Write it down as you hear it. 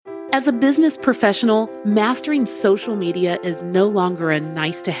As a business professional, mastering social media is no longer a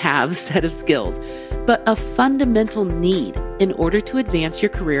nice-to-have set of skills, but a fundamental need in order to advance your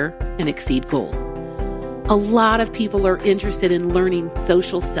career and exceed goals. A lot of people are interested in learning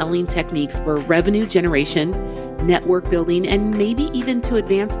social selling techniques for revenue generation, network building, and maybe even to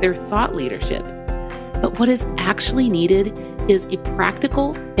advance their thought leadership. But what is actually needed is a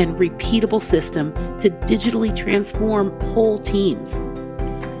practical and repeatable system to digitally transform whole teams.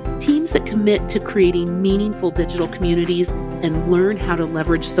 Teams that commit to creating meaningful digital communities and learn how to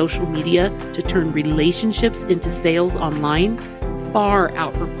leverage social media to turn relationships into sales online far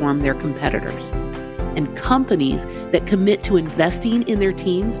outperform their competitors. And companies that commit to investing in their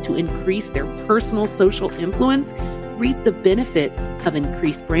teams to increase their personal social influence reap the benefit of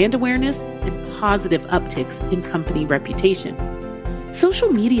increased brand awareness and positive upticks in company reputation.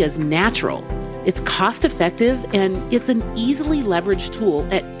 Social media is natural. It's cost-effective, and it's an easily leveraged tool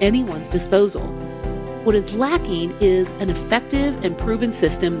at anyone's disposal. What is lacking is an effective and proven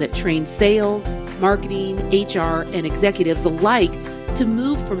system that trains sales, marketing, HR, and executives alike to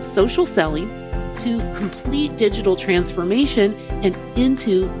move from social selling to complete digital transformation and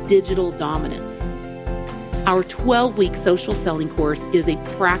into digital dominance. Our 12-week social selling course is a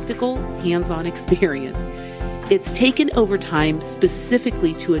practical, hands-on experience. It's taken over time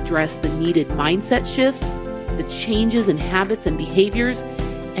specifically to address the needed mindset shifts, the changes in habits and behaviors,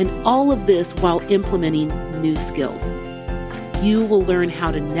 and all of this while implementing new skills. You will learn how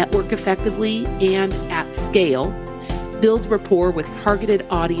to network effectively and at scale, build rapport with targeted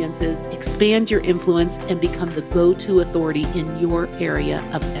audiences, expand your influence, and become the go-to authority in your area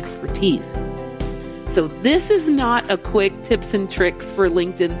of expertise. So this is not a quick tips and tricks for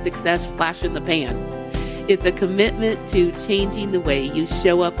LinkedIn success flash in the pan. It's a commitment to changing the way you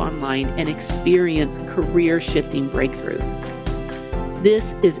show up online and experience career-shifting breakthroughs.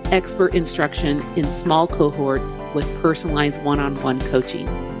 This is expert instruction in small cohorts with personalized one-on-one coaching.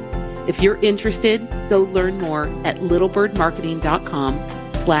 If you're interested, go learn more at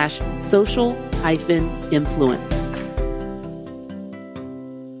littlebirdmarketing.com/social-influence.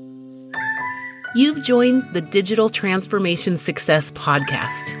 You've joined the Digital Transformation Success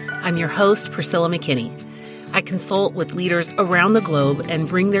Podcast. I'm your host, Priscilla McKinney. I consult with leaders around the globe and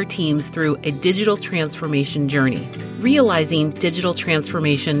bring their teams through a digital transformation journey. Realizing digital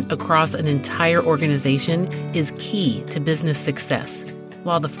transformation across an entire organization is key to business success.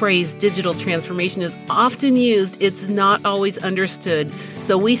 While the phrase digital transformation is often used, it's not always understood,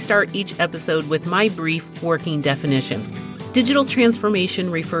 so we start each episode with my brief working definition. Digital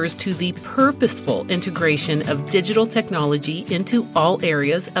transformation refers to the purposeful integration of digital technology into all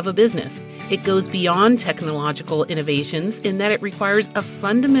areas of a business. It goes beyond technological innovations in that it requires a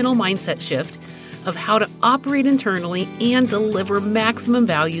fundamental mindset shift of how to operate internally and deliver maximum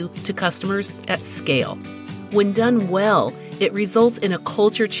value to customers at scale. When done well, it results in a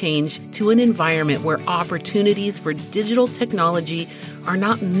culture change to an environment where opportunities for digital technology are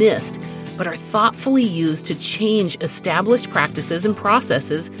not missed, but are thoughtfully used to change established practices and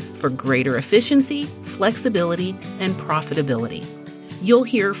processes for greater efficiency, flexibility, and profitability. You'll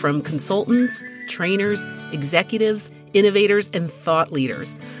hear from consultants, trainers, executives, innovators, and thought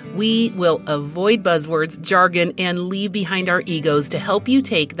leaders. We will avoid buzzwords, jargon, and leave behind our egos to help you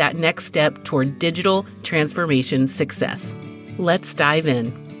take that next step toward digital transformation success. Let's dive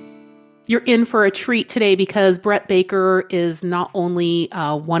in. You're in for a treat today because Brett Baker is not only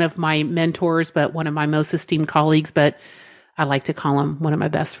one of my mentors, but one of my most esteemed colleagues, but I like to call him one of my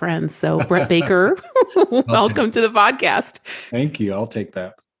best friends. So Brett Baker, welcome to the podcast. Thank you. I'll take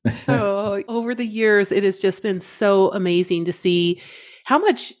that. Over the years, it has just been so amazing to see how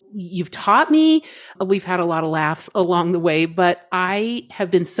much you've taught me. We've had a lot of laughs along the way, but I have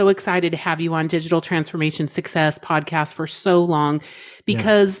been so excited to have you on Digital Transformation Success podcast for so long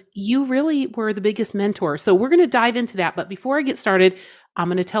because you really were the biggest mentor. So we're going to dive into that. But before I get started, I'm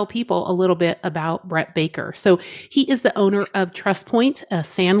going to tell people a little bit about Brett Baker. So he is the owner of TrustPoint, a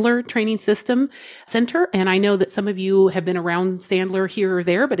Sandler training system center. And I know that some of you have been around Sandler here or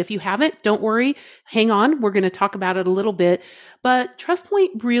there, but if you haven't, don't worry. Hang on. We're going to talk about it a little bit. But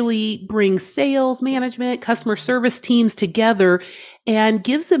TrustPoint really brings sales, management, customer service teams together and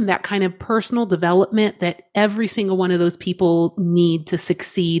gives them that kind of personal development that every single one of those people need to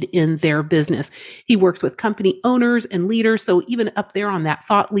succeed in their business. He works with company owners and leaders, so even up there on that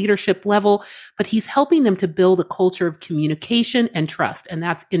thought leadership level, but he's helping them to build a culture of communication and trust. And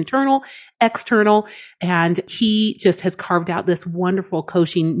that's internal, external, and he just has carved out this wonderful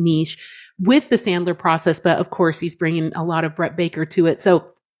coaching niche with the Sandler process, but of course, he's bringing a lot of Brett Baker to it. So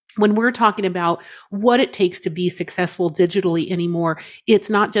when we're talking about what it takes to be successful digitally anymore, it's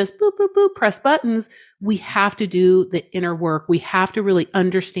not just boop, boop, boop, press buttons. We have to do the inner work. We have to really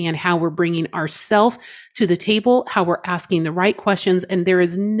understand how we're bringing ourselves to the table, how we're asking the right questions. And there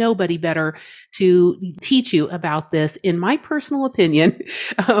is nobody better to teach you about this, in my personal opinion,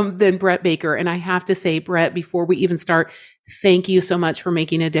 than Brett Baker. And I have to say, Brett, before we even start, thank you so much for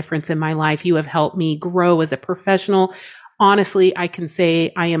making a difference in my life. You have helped me grow as a professional. Honestly, I can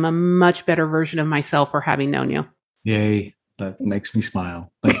say I am a much better version of myself for having known you. Yay. That makes me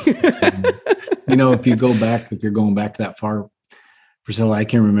smile. If you're going back that far, Priscilla, I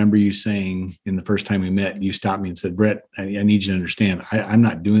can remember you saying in the first time we met, you stopped me and said, Brett, I need you to understand, I'm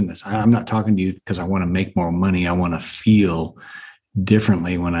not doing this. I'm not talking to you because I want to make more money. I want to feel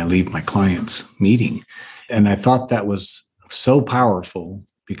differently when I leave my client's meeting. And I thought that was so powerful,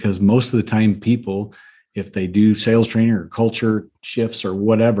 because most of the time people, if they do sales training or culture shifts or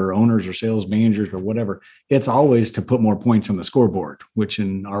whatever, owners or sales managers or whatever, it's always to put more points on the scoreboard, which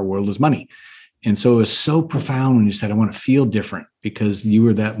in our world is money. And so it was so profound when you said, I want to feel different, because you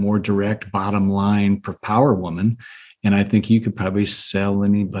were that more direct bottom line power woman. And I think you could probably sell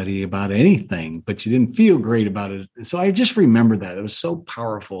anybody about anything, but you didn't feel great about it. So I just remember that. It was so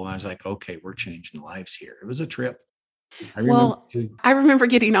powerful. I was like, okay, we're changing lives here. It was a trip. I remember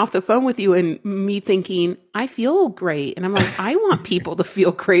getting off the phone with you and me thinking, I feel great. And I'm like, I want people to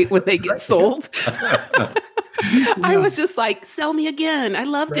feel great when they get sold. I was just like, sell me again. I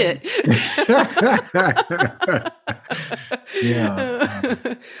loved it.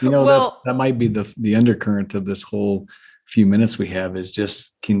 That might be the undercurrent of this whole few minutes we have, is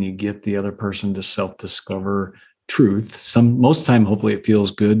just, can you get the other person to self-discover truth? Most time, hopefully it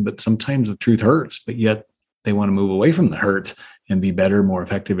feels good, but sometimes the truth hurts, but yet they want to move away from the hurt and be better, more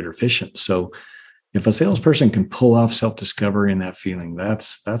effective, and efficient. So if a salesperson can pull off self-discovery and that feeling,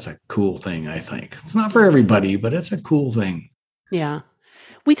 that's a cool thing, I think. It's not for everybody, but it's a cool thing. Yeah.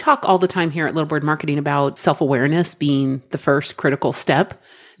 We talk all the time here at Little Bird Marketing about self-awareness being the first critical step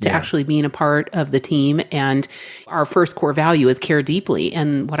to actually being a part of the team. And our first core value is care deeply.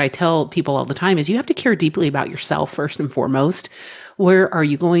 And what I tell people all the time is you have to care deeply about yourself first and foremost. Where are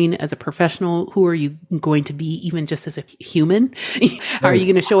you going as a professional? Who are you going to be even just as a human? Are you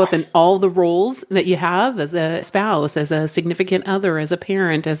going to show up in all the roles that you have as a spouse, as a significant other, as a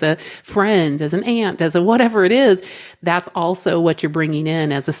parent, as a friend, as an aunt, as a whatever it is? That's also what you're bringing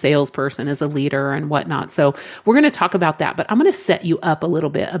in as a salesperson, as a leader and whatnot. So we're going to talk about that, but I'm going to set you up a little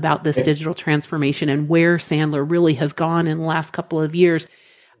bit about this digital transformation and where Sandler really has gone in the last couple of years.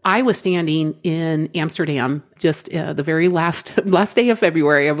 I was standing in Amsterdam just the very last day of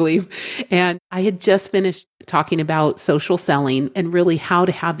February, I believe. And I had just finished talking about social selling and really how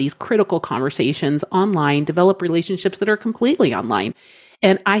to have these critical conversations online, develop relationships that are completely online.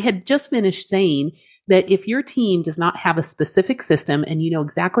 And I had just finished saying that if your team does not have a specific system and you know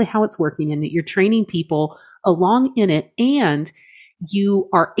exactly how it's working and that you're training people along in it, and you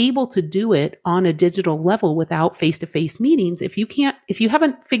are able to do it on a digital level without face-to-face meetings, if you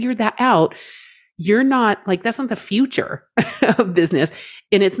haven't figured that out, you're not like, that's not the future of business.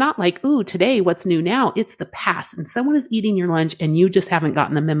 And it's not like, ooh, today, what's new now? It's the past. And someone is eating your lunch and you just haven't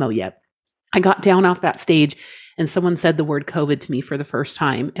gotten the memo yet. I got down off that stage and someone said the word COVID to me for the first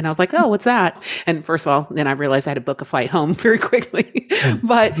time. And I was like, oh, what's that? And first of all, then I realized I had to book a flight home very quickly.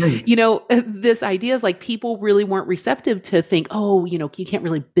 But, this idea is like people really weren't receptive to think, oh, you can't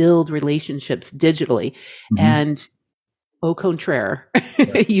really build relationships digitally. Mm-hmm. And au contraire,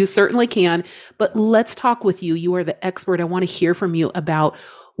 yes. You certainly can. But let's talk with you. You are the expert. I want to hear from you about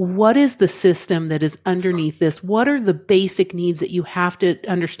what is the system that is underneath this? What are the basic needs that you have to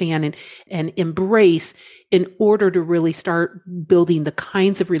understand and embrace in order to really start building the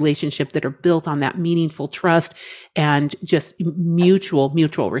kinds of relationship that are built on that meaningful trust and just mutual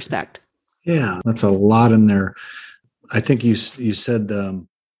respect? Yeah, that's a lot in there. I think you said,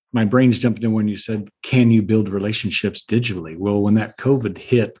 my brain's jumping in when you said, can you build relationships digitally? Well, when that COVID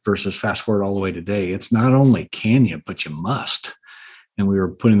hit versus fast forward all the way today, it's not only can you, but you must. And we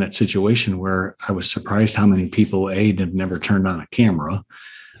were put in that situation where I was surprised how many people, had never turned on a camera.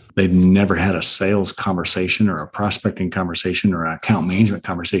 They'd never had a sales conversation or a prospecting conversation or an account management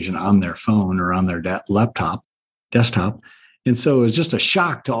conversation on their phone or on their desktop. And so it was just a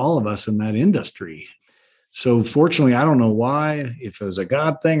shock to all of us in that industry. So fortunately, I don't know why, if it was a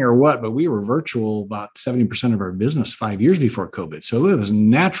God thing or what, but we were virtual about 70% of our business 5 years before COVID. So it was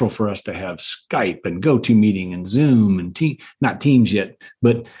natural for us to have Skype and GoToMeeting and Zoom and not Teams yet,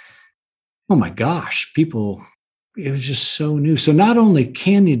 but oh my gosh, it was just so new. So not only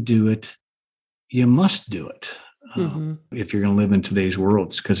can you do it, you must do it. if you're going to live in today's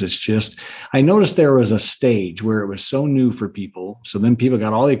world, because it's just, I noticed there was a stage where it was so new for people. So then people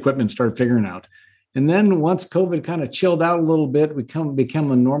got all the equipment and started figuring out. And then once COVID kind of chilled out a little bit,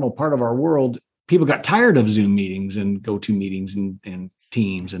 become a normal part of our world, people got tired of Zoom meetings and GoToMeetings and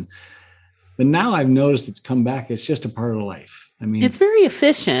Teams. But now I've noticed it's come back. It's just a part of life. I mean, it's very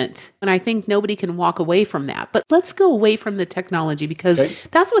efficient, and I think nobody can walk away from that. But let's go away from the technology, because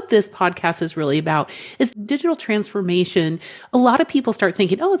that's what this podcast is really about, is digital transformation. A lot of people start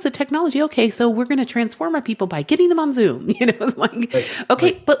thinking, oh, it's a technology. Okay, so we're going to transform our people by getting them on Zoom. It's like,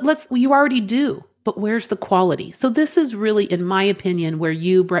 but you already do. But where's the quality? So this is really, in my opinion, where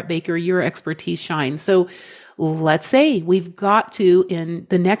you, Brett Baker, your expertise shines. So let's say we've got to, in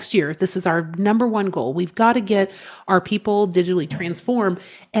the next year, this is our number one goal. We've got to get our people digitally transformed,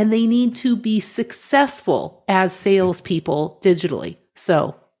 and they need to be successful as salespeople digitally.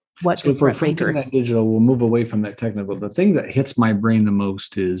 So does Brett Baker? That digital, we'll move away from that technical. The thing that hits my brain the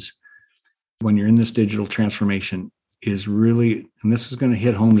most is when you're in this digital transformation is really, and this is going to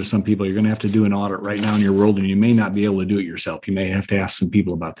hit home to some people, you're going to have to do an audit right now in your world, and you may not be able to do it yourself. You may have to ask some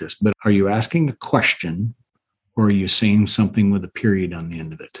people about this, but are you asking a question, or are you saying something with a period on the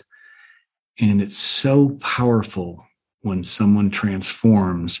end of it? And it's so powerful when someone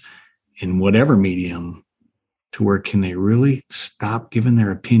transforms in whatever medium to where can they really stop giving their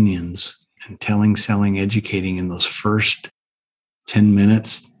opinions and telling, selling, educating in those first 10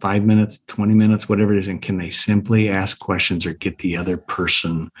 minutes, 5 minutes, 20 minutes, whatever it is, and can they simply ask questions or get the other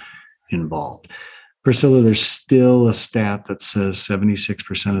person involved? Priscilla, there's still a stat that says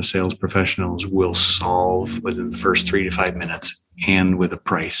 76% of sales professionals will solve within the first 3 to 5 minutes and with a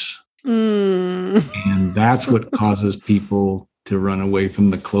price. And that's what causes people to run away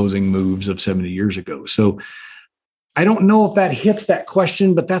from the closing moves of 70 years ago. So I don't know if that hits that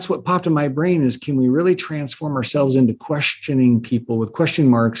question, but that's what popped in my brain is, can we really transform ourselves into questioning people with question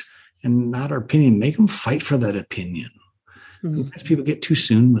marks and not our opinion, make them fight for that opinion? Sometimes people get too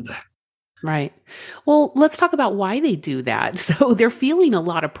soon with that. Right. Well, let's talk about why they do that. So they're feeling a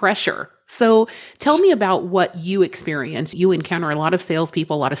lot of pressure. So tell me about what you experience. You encounter a lot of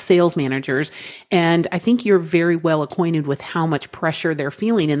salespeople, a lot of sales managers, and I think you're very well acquainted with how much pressure they're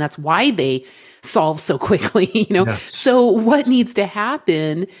feeling, and that's why they solve so quickly, Yes. So what needs to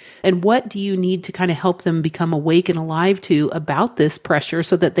happen, and what do you need to kind of help them become awake and alive to about this pressure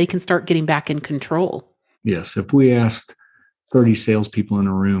so that they can start getting back in control? Yes. If we asked 30 salespeople in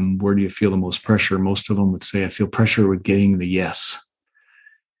a room, where do you feel the most pressure? Most of them would say, I feel pressure with getting the yes.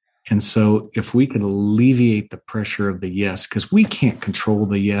 And so if we could alleviate the pressure of the yes, because we can't control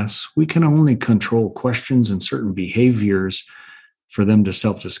the yes, we can only control questions and certain behaviors for them to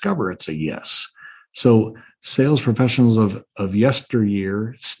self-discover it's a yes. So sales professionals of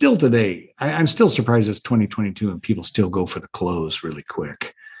yesteryear, still today, I'm still surprised it's 2022 and people still go for the close really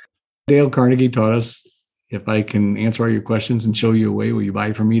quick. Dale Carnegie taught us, if I can answer all your questions and show you a way, will you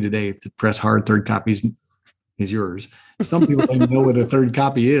buy from me today? If you press hard, third copy is yours. Some people don't even know what a third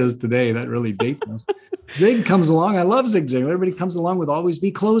copy is today. That really dates us. Zig comes along. I love Zig Ziglar. Everybody comes along with always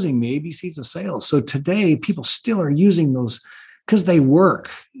be closing, the ABCs of sales. So today people still are using those because they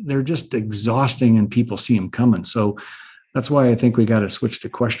work. They're just exhausting and people see them coming. So that's why I think we got to switch to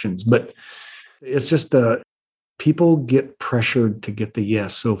questions. But it's just people get pressured to get the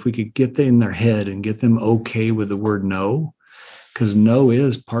yes. So if we could get in their head and get them okay with the word no, because no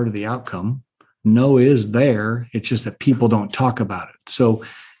is part of the outcome. No is there. It's just that people don't talk about it. So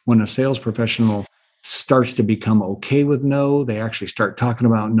when a sales professional starts to become okay with no, they actually start talking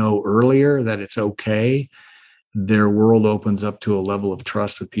about no earlier, that it's okay. Their world opens up to a level of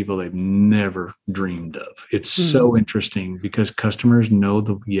trust with people they've never dreamed of. It's so interesting because customers know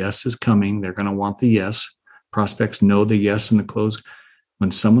the yes is coming. They're going to want the yes. Prospects know the yes and the close.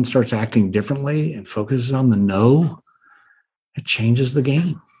 When someone starts acting differently and focuses on the no, it changes the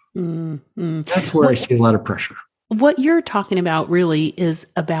game. That's where I see a lot of pressure. What you're talking about really is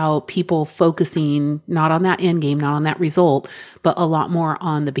about people focusing not on that end game, not on that result, but a lot more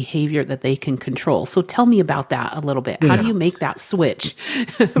on the behavior that they can control. So tell me about that a little bit. How do you make that switch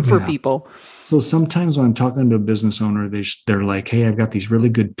for people? So sometimes when I'm talking to a business owner, they're like, hey, I've got these really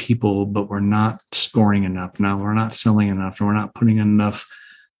good people, but we're not scoring enough. Now we're not selling enough, and we're not putting enough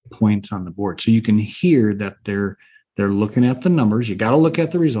points on the board. So you can hear that they're looking at the numbers. You got to look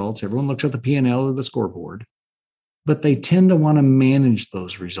at the results. Everyone looks at the P&L or the scoreboard, but they tend to want to manage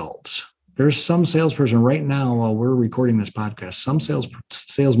those results. There's some salesperson right now while we're recording this podcast, some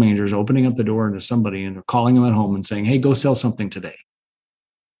sales managers opening up the door into somebody and they're calling them at home and saying, hey, go sell something today.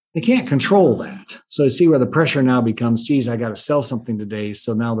 They can't control that. So you see where the pressure now becomes, geez, I got to sell something today.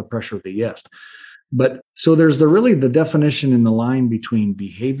 So now the pressure of the yes. But so there's the definition in the line between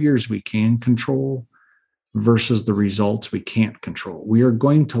behaviors we can control versus the results we can't control. We are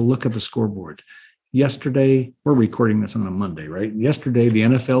going to look at the scoreboard. Yesterday, we're recording this on a Monday, right? Yesterday, the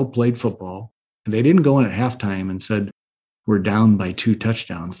NFL played football, and they didn't go in at halftime and said, we're down by 2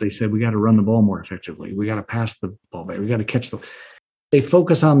 touchdowns. They said, we got to run the ball more effectively. We got to pass the ball back. We got to catch the. They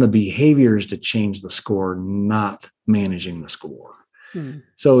focus on the behaviors to change the score, not managing the score.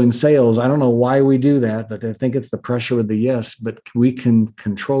 So in sales, I don't know why we do that, but I think it's the pressure of the yes, but we can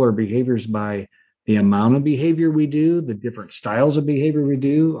control our behaviors by the amount of behavior we do, the different styles of behavior we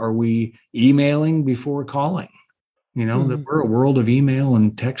do. Are we emailing before calling? That we're a world of email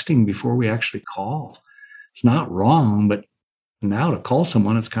and texting before we actually call. It's not wrong, but now to call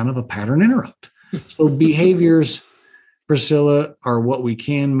someone, it's kind of a pattern interrupt. So behaviors, Priscilla, are what we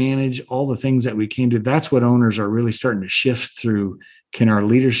can manage, all the things that we can do. That's what owners are really starting to shift through. Can our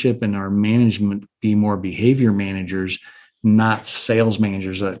leadership and our management be more behavior managers, not sales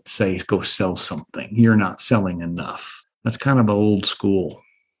managers that say, go sell something? You're not selling enough. That's kind of old school.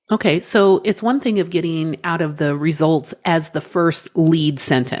 Okay, so it's one thing of getting out of the results as the first lead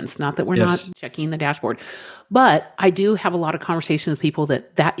sentence, not that we're not checking the dashboard, but I do have a lot of conversations with people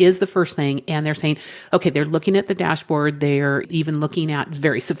that is the first thing, and they're saying, okay, they're looking at the dashboard, they're even looking at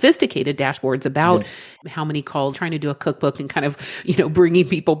very sophisticated dashboards about how many calls, trying to do a cookbook and kind of, bringing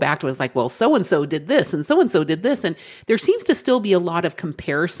people back to it's like, well, so-and-so did this and so-and-so did this, and there seems to still be a lot of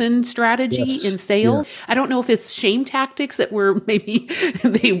comparison strategy in sales. I don't know if it's shame tactics that were maybe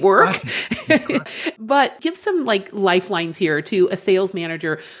they work, but give some lifelines here to a sales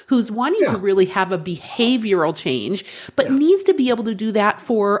manager who's wanting to really have a behavioral change, but needs to be able to do that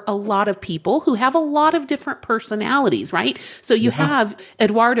for a lot of people who have a lot of different personalities, right? So you have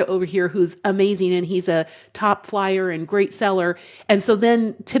Eduardo over here who's amazing and he's a top flyer and great seller. And so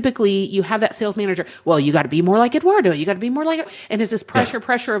then typically you have that sales manager, well, you got to be more like Eduardo. You got to be more like, and it's this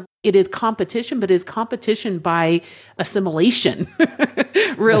pressure of, it is competition, but is competition by assimilation,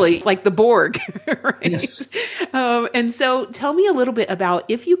 really, like the Borg, right? Yes. And so tell me a little bit about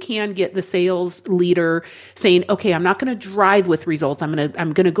if you can get the sales leader saying, okay, I'm not going to drive with results. I'm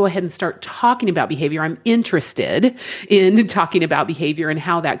going to go ahead and start talking about behavior. I'm interested in talking about behavior and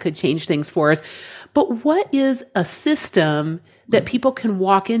how that could change things for us. But what is a system that people can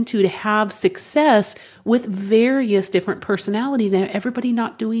walk into to have success with various different personalities and everybody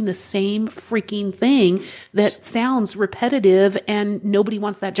not doing the same freaking thing that sounds repetitive and nobody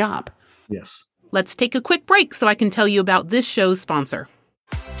wants that job? Yes. Let's take a quick break so I can tell you about this show's sponsor.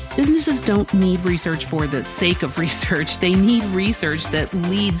 Businesses don't need research for the sake of research. They need research that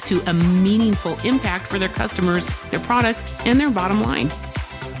leads to a meaningful impact for their customers, their products, and their bottom line.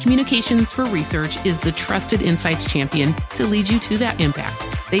 Communications for Research is the trusted insights champion to lead you to that impact.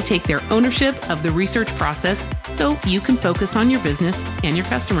 They take their ownership of the research process so you can focus on your business and your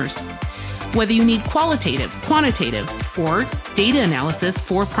customers. Whether you need qualitative, quantitative, or data analysis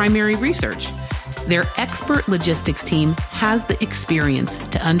for primary research, their expert logistics team has the experience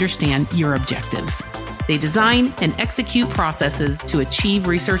to understand your objectives. They design and execute processes to achieve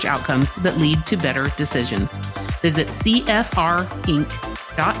research outcomes that lead to better decisions. Visit cfrinc.net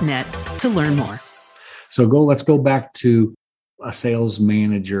to learn more. So let's go back to a sales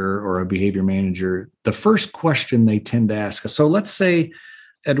manager or a behavior manager. The first question they tend to ask us. So let's say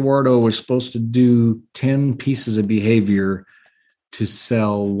Eduardo was supposed to do 10 pieces of behavior to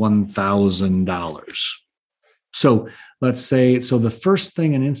sell $1,000. So let's say, the first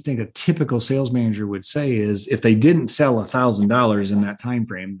thing an instinct, a typical sales manager would say is, if they didn't sell $1,000 in that time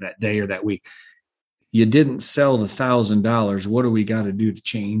frame, that day or that week, you didn't sell the $1,000. What do we got to do to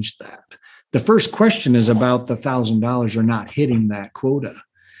change that? The first question is about the $1,000 or not hitting that quota,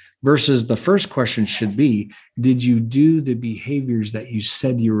 versus the first question should be, did you do the behaviors that you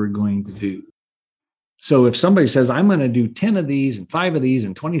said you were going to do? So if somebody says, I'm going to do 10 of these and 5 of these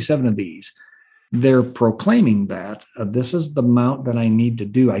and 27 of these, they're proclaiming that this is the amount that I need to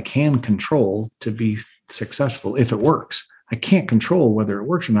do. I can control to be successful if it works. I can't control whether it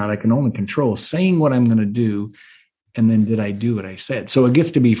works or not. I can only control saying what I'm going to do. And then did I do what I said? So it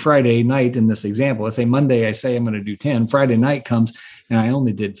gets to be Friday night in this example. Let's say Monday, I say I'm going to do 10. Friday night comes and I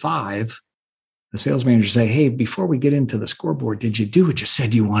only did 5. The sales manager say, hey, before we get into the scoreboard, did you do what you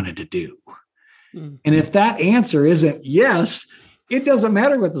said you wanted to do? Mm-hmm. And if that answer isn't yes, it doesn't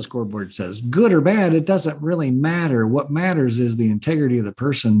matter what the scoreboard says, good or bad. It doesn't really matter. What matters is the integrity of the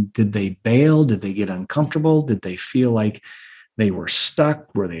person. Did they bail? Did they get uncomfortable? Did they feel like they were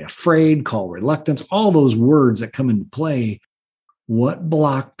stuck? Were they afraid? Call reluctance? All those words that come into play. What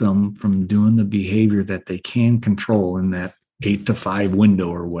blocked them from doing the behavior that they can control in that 8 to 5 window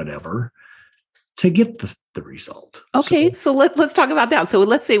or whatever to get the result. Okay, so let's talk about that. So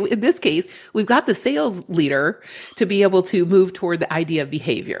let's say in this case, we've got the sales leader to be able to move toward the idea of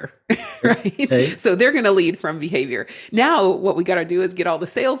behavior, right? Okay. So they're going to lead from behavior. Now, what we got to do is get all the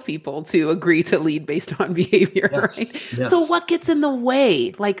salespeople to agree to lead based on behavior, Yes. right? Yes. So what gets in the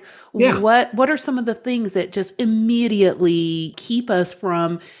way? Like, Yeah. what are some of the things that just immediately keep us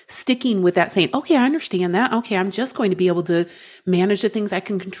from sticking with that, saying, okay, I understand that. Okay, I'm just going to be able to manage the things I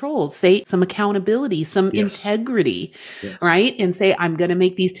can control, say some accountability, some Yes. integrity, Yes. right? And say, I'm going to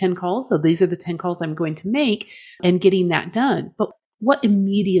make these 10 calls. So these are the 10 calls I'm going to make and getting that done. But what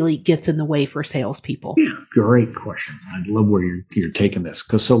immediately gets in the way for salespeople? Yeah, great question. I love where you're taking this.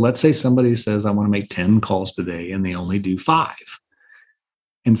 Because so let's say somebody says, I want to make 10 calls today and they only do 5.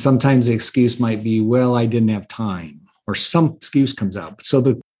 And sometimes the excuse might be, well, I didn't have time, or some excuse comes out. So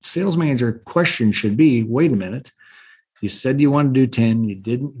the sales manager question should be, wait a minute. You said you want to do 10, you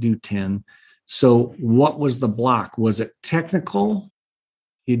didn't do 10. So what was the block? Was it technical?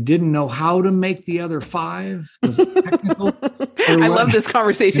 You didn't know how to make the other 5? Was it technical? I love this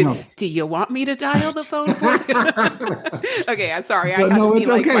conversation. You know. Do you want me to dial the phone for you? Okay, I'm sorry. But no, it's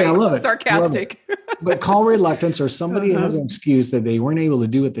okay. I love it. Sarcastic. But call reluctance, or somebody has an excuse that they weren't able to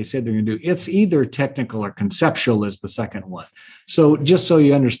do what they said they're going to do. It's either technical or conceptual is the second one. So just so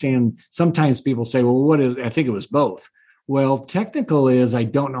you understand, sometimes people say, well, what is, I think it was both. Well, technical is I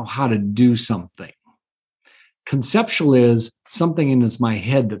don't know how to do something. Conceptual is something in my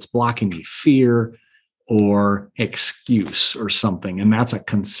head that's blocking me, fear or excuse or something. And that's a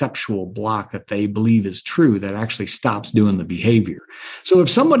conceptual block that they believe is true that actually stops doing the behavior. So if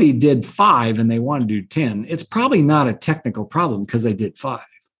somebody did 5 and they want to do 10, it's probably not a technical problem because they did 5.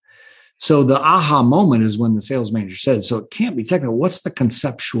 So the aha moment is when the sales manager says, so it can't be technical. What's the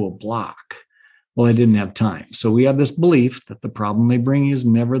conceptual block? Well, I didn't have time. So we have this belief that the problem they bring is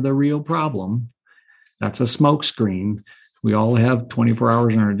never the real problem. That's a smoke screen. We all have 24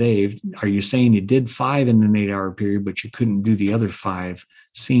 hours in our day. Are you saying you did 5 in an 8-hour period, but you couldn't do the other 5?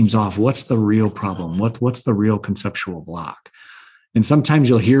 Seems off. What's the real problem? What's the real conceptual block? And sometimes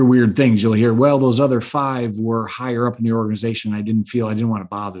you'll hear weird things. You'll hear, well, those other 5 were higher up in the organization. I didn't want to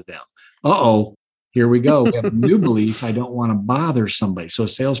bother them. Uh-oh. Here we go. We have a new belief. I don't want to bother somebody. So a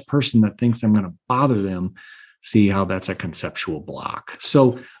salesperson that thinks I'm going to bother them, see how that's a conceptual block.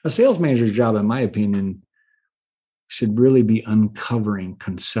 So a sales manager's job, in my opinion, should really be uncovering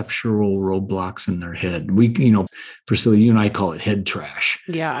conceptual roadblocks in their head. Priscilla, you and I call it head trash.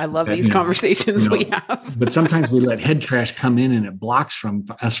 Yeah, I love these conversations we have. But sometimes we let head trash come in and it blocks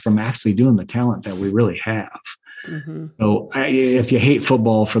us from actually doing the talent that we really have. Mm-hmm. So if you hate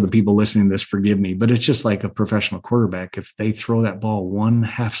football, for the people listening to this, forgive me, but it's just like a professional quarterback. If they throw that ball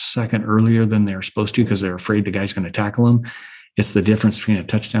 1/2 second earlier than they're supposed to because they're afraid the guy's going to tackle them, it's the difference between a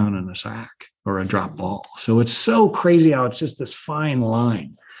touchdown and a sack or a drop ball. So it's so crazy how it's just this fine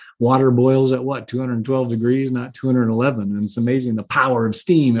line. Water boils at 212 degrees, not 211. And it's amazing the power of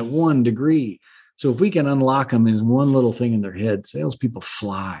steam at 1 degree. So if we can unlock them in one little thing in their head, salespeople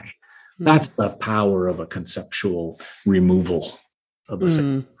fly. That's the power of a conceptual removal of a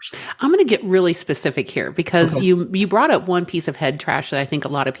salesperson. I'm going to get really specific here because you brought up one piece of head trash that I think a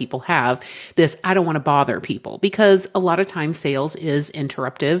lot of people have, this I don't want to bother people, because a lot of times sales is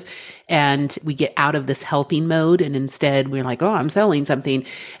interruptive and we get out of this helping mode and instead we're like, oh, I'm selling something.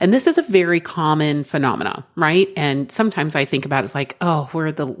 And this is a very common phenomena, right? And sometimes I think about it as like, oh,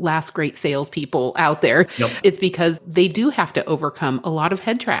 we're the last great salespeople out there. Yep. It's because they do have to overcome a lot of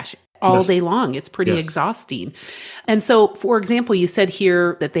head trash all day long. It's pretty exhausting. And so, for example, you said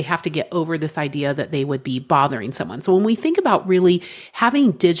here that they have to get over this idea that they would be bothering someone. So when we think about really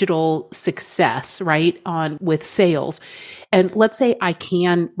having digital success, right, with sales, and let's say I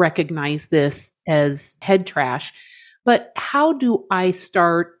can recognize this as head trash, but how do I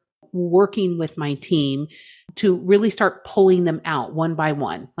start working with my team to really start pulling them out one by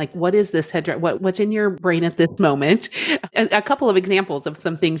one? Like, what is this head trash? What's in your brain at this moment? A couple of examples of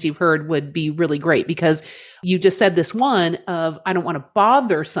some things you've heard would be really great, because you just said this one of, I don't want to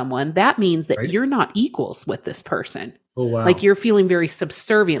bother someone. That means that you're not equals with this person. Oh, wow. Like you're feeling very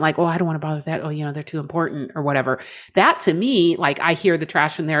subservient, like, oh, I don't want to bother that. Oh, they're too important or whatever. That to me, like I hear the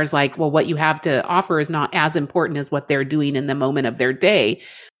trash in there is like, well, what you have to offer is not as important as what they're doing in the moment of their day.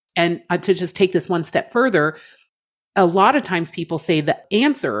 And to just take this one step further, a lot of times people say the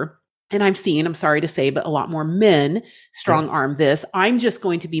answer and I'm sorry to say, but a lot more men strong arm this. I'm just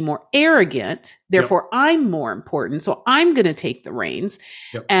going to be more arrogant. Therefore, I'm more important. So I'm going to take the reins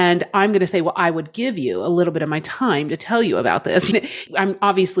and I'm going to say, well, I would give you a little bit of my time to tell you about this. I'm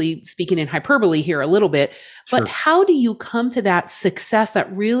obviously speaking in hyperbole here a little bit, but how do you come to that success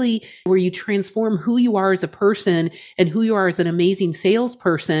that really where you transform who you are as a person and who you are as an amazing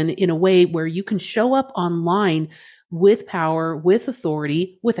salesperson in a way where you can show up online with power, with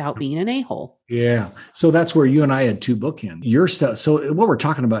authority, without being an a-hole? Yeah. So that's where you and I had two bookends. So what we're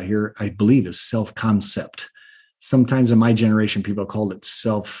talking about here, I believe, is self-concept. Sometimes in my generation, people call it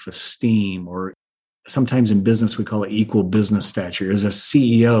self-esteem, or sometimes in business, we call it equal business stature. As a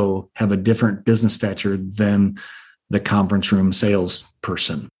CEO, have a different business stature than the conference room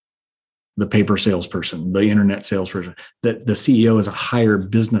salesperson, the paper salesperson, the internet salesperson. The CEO is a higher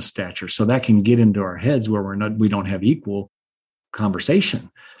business stature. So that can get into our heads where we don't have equal conversation.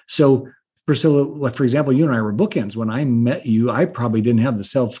 So Priscilla, for example, you and I were bookends. When I met you, I probably didn't have the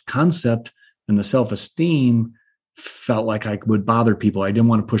self-concept and the self-esteem, felt like I would bother people. I didn't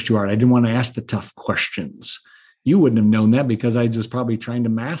want to push too hard. I didn't want to ask the tough questions. You wouldn't have known that because I was probably trying to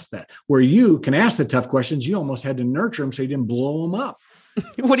mask that. Where you can ask the tough questions, you almost had to nurture them so you didn't blow them up.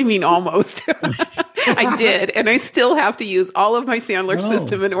 What do you mean almost? I did. And I still have to use all of my Sandler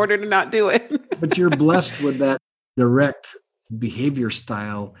system in order to not do it. But you're blessed with that direct behavior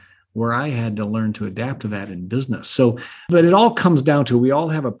style where I had to learn to adapt to that in business. So, but it all comes down to, we all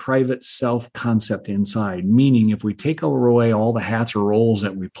have a private self-concept inside, meaning if we take away all the hats or roles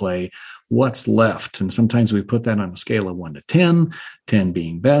that we play, what's left? And sometimes we put that on a scale of 1 to 10, 10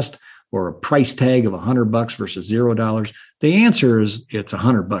 being best, or a price tag of $100 versus $0. The answer is it's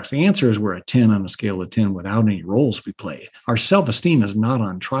 $100. The answer is we're a 10 on a scale of 10 without any roles we play. Our self-esteem is not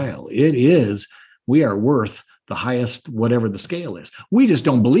on trial. It is, we are worth the highest, whatever the scale is. We just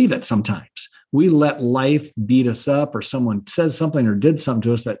don't believe it sometimes. We let life beat us up, or someone says something or did something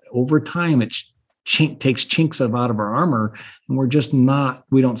to us that over time it takes chinks out of our armor, and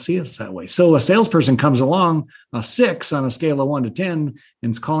we don't see us that way. So a salesperson comes along, a 6 on a scale of 1 to 10,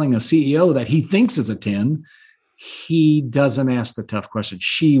 and is calling a CEO that he thinks is a 10. He doesn't ask the tough questions.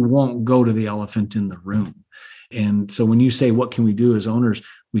 She won't go to the elephant in the room. And so when you say, what can we do as owners?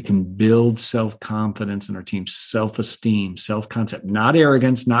 We can build self-confidence in our team, self-esteem, self-concept, not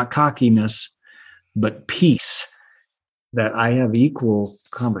arrogance, not cockiness, but peace, that I have equal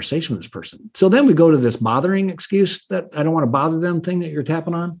conversation with this person. So then we go to this bothering excuse that I don't want to bother them thing that you're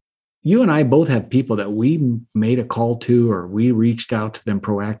tapping on. You and I both have people that we made a call to, or we reached out to them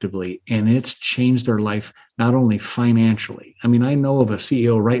proactively, and it's changed their life, not only financially. I mean, I know of a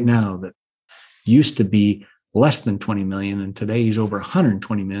CEO right now that used to be less than 20 million. And today he's over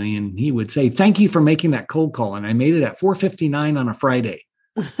 120 million. He would say, thank you for making that cold call. And I made it at 4:59 on a Friday.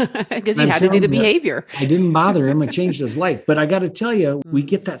 Because he had to do the behavior. I didn't bother him. It changed his life. But I got to tell you, we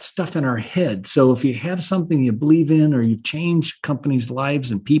get that stuff in our head. So if you have something you believe in, or you change companies'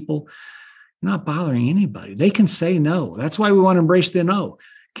 lives and people, you're not bothering anybody. They can say no. That's why we want to embrace the no.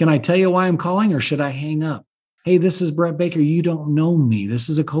 Can I tell you why I'm calling, or should I hang up? Hey, this is Brett Baker. You don't know me. This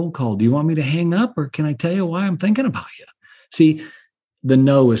is a cold call. Do you want me to hang up, or can I tell you why I'm thinking about you? See, the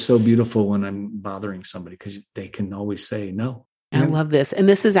no is so beautiful when I'm bothering somebody, because they can always say no. I love this. And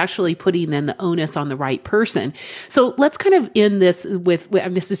this is actually putting then the onus on the right person. So let's kind of end this with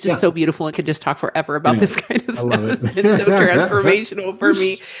and this is just so beautiful. I could just talk forever about this kind of stuff. It's so transformational for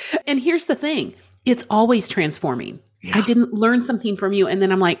me. And here's the thing. It's always transforming. Yeah. I didn't learn something from you, and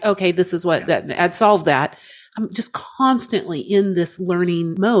then I'm like, okay, this is what I'd solved that. I'm just constantly in this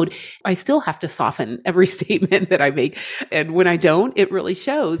learning mode. I still have to soften every statement that I make. And when I don't, it really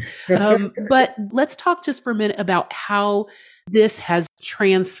shows. But let's talk just for a minute about how this has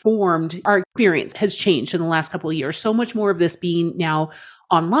transformed. Our experience has changed in the last couple of years. So much more of this being now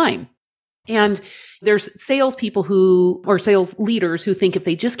online. And there's salespeople or sales leaders who think if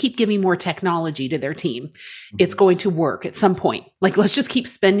they just keep giving more technology to their team, it's going to work at some point. Like, let's just keep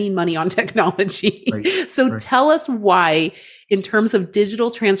spending money on technology. Right. So tell us why, in terms of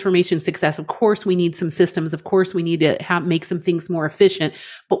digital transformation success, of course, we need some systems. Of course, we need to make some things more efficient.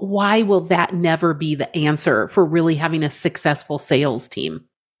 But why will that never be the answer for really having a successful sales team?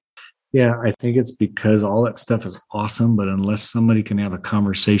 Yeah, I think it's because all that stuff is awesome, but unless somebody can have a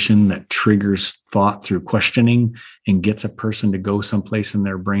conversation that triggers thought through questioning and gets a person to go someplace in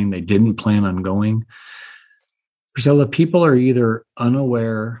their brain they didn't plan on going, Priscilla, people are either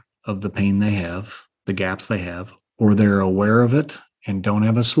unaware of the pain they have, the gaps they have, or they're aware of it and don't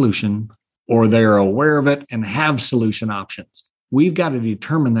have a solution, or they're aware of it and have solution options. We've got to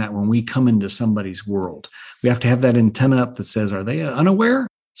determine that when we come into somebody's world. We have to have that antenna up that says, are they unaware?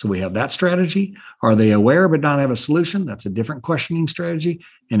 So we have that strategy. Are they aware but not have a solution? That's a different questioning strategy.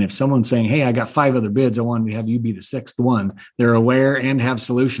 And if someone's saying, hey, I got 5 other bids, I want to have you be the 6th one, they're aware and have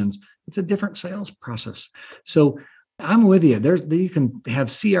solutions. It's a different sales process. So I'm with you. You can have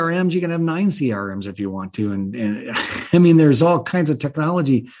CRMs. You can have 9 CRMs if you want to. And I mean, there's all kinds of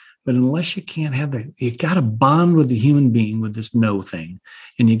technology. But unless you can't have you got to bond with the human being with this no thing.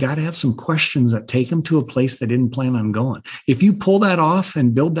 And you got to have some questions that take them to a place they didn't plan on going. If you pull that off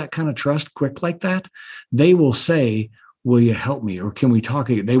and build that kind of trust quick like that, they will say, will you help me? Or can we talk?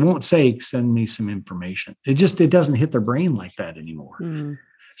 They won't say, send me some information. It doesn't hit their brain like that anymore. Mm.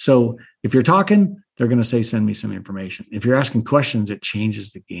 So if you're talking, they're going to say, send me some information. If you're asking questions, it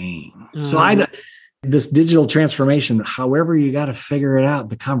changes the game. Mm. So this digital transformation, however you got to figure it out,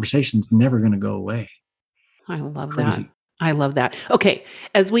 the conversation's never going to go away. I love that. I love that. Okay.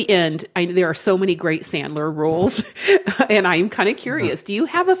 As we end, there are so many great Sandler rules and I'm kind of curious. Do you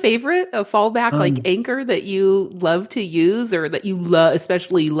have a favorite, a fallback like anchor that you love to use or that you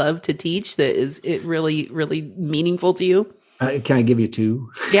especially love to teach that is it really, really meaningful to you? Can I give you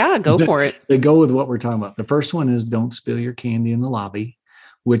 2? Yeah, go for it. They go with what we're talking about. The first one is don't spill your candy in the lobby,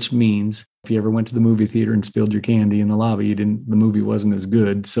 which means if you ever went to the movie theater and spilled your candy in the lobby, the movie wasn't as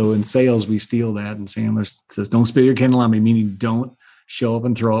good. So in sales, we steal that. And Sandler says, don't spill your candy in the lobby, meaning don't show up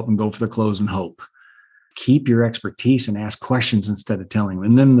and throw up and go for the close and hope. Keep your expertise and ask questions instead of telling them.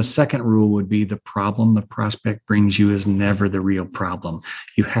 And then the second rule would be the problem the prospect brings you is never the real problem.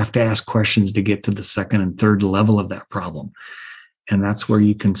 You have to ask questions to get to the second and third level of that problem. And that's where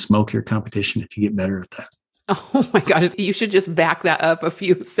you can smoke your competition if you get better at that. Oh my gosh, you should just back that up a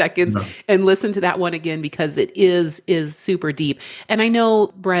few seconds and listen to that one again because it is super deep. And I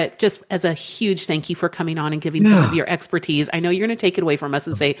know, Brett, just as a huge thank you for coming on and giving some of your expertise. I know you're going to take it away from us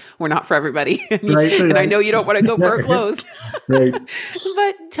and say, we're not for everybody. And I know you don't want to go for a close. Right.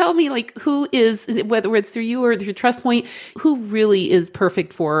 But tell me, who whether it's through you or through TrustPoint, who really is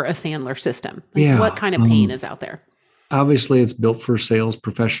perfect for a Sandler system? What kind of pain is out there? Obviously, it's built for sales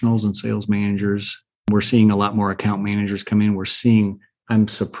professionals and sales managers. We're seeing a lot more account managers come in. I'm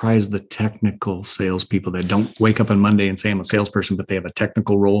surprised the technical salespeople that don't wake up on Monday and say, I'm a salesperson, but they have a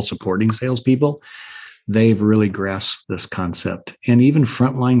technical role supporting salespeople. They've really grasped this concept. And even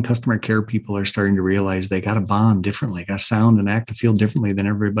frontline customer care people are starting to realize they got to bond differently, got to sound and act and feel differently than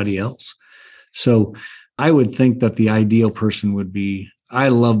everybody else. So I would think that the ideal person would be, I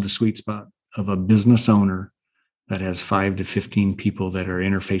love the sweet spot of a business owner that has 5 to 15 people that are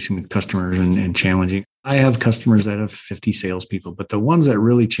interfacing with customers and challenging. I have customers that have 50 salespeople, but the ones that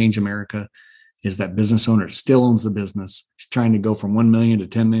really change America is that business owner still owns the business. He's trying to go from 1 million to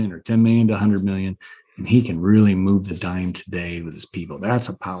 10 million or 10 million to 100 million. And he can really move the dime today with his people. That's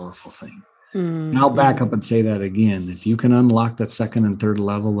a powerful thing. Mm-hmm. And I'll back up and say that again. If you can unlock that second and third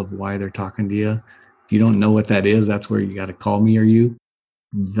level of why they're talking to you, if you don't know what that is, that's where you got to call me or you.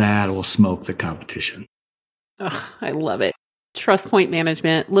 That will smoke the competition. Oh, I love it. TrustPoint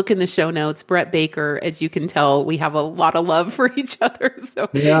Management. Look in the show notes. Brett Baker, as you can tell, we have a lot of love for each other. So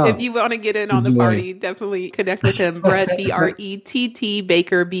if you want to get in on the party, definitely connect with him. Brett, Brett,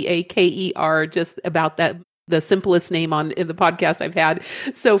 Baker, Baker, just about that. The simplest name in the podcast I've had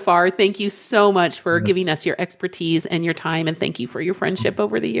so far. Thank you so much for giving us your expertise and your time. And thank you for your friendship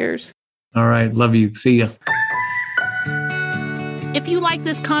over the years. All right. Love you. See ya. If you like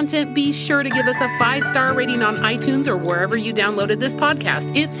this content, be sure to give us a 5-star rating on iTunes or wherever you downloaded this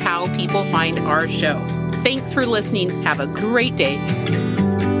podcast. It's how people find our show. Thanks for listening. Have a great day.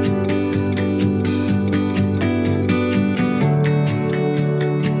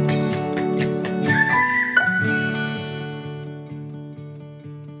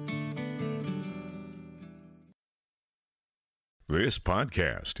 This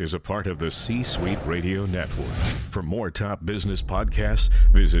podcast is a part of the C-Suite Radio Network. For more top business podcasts,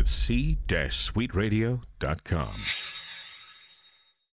 visit c-suiteradio.com.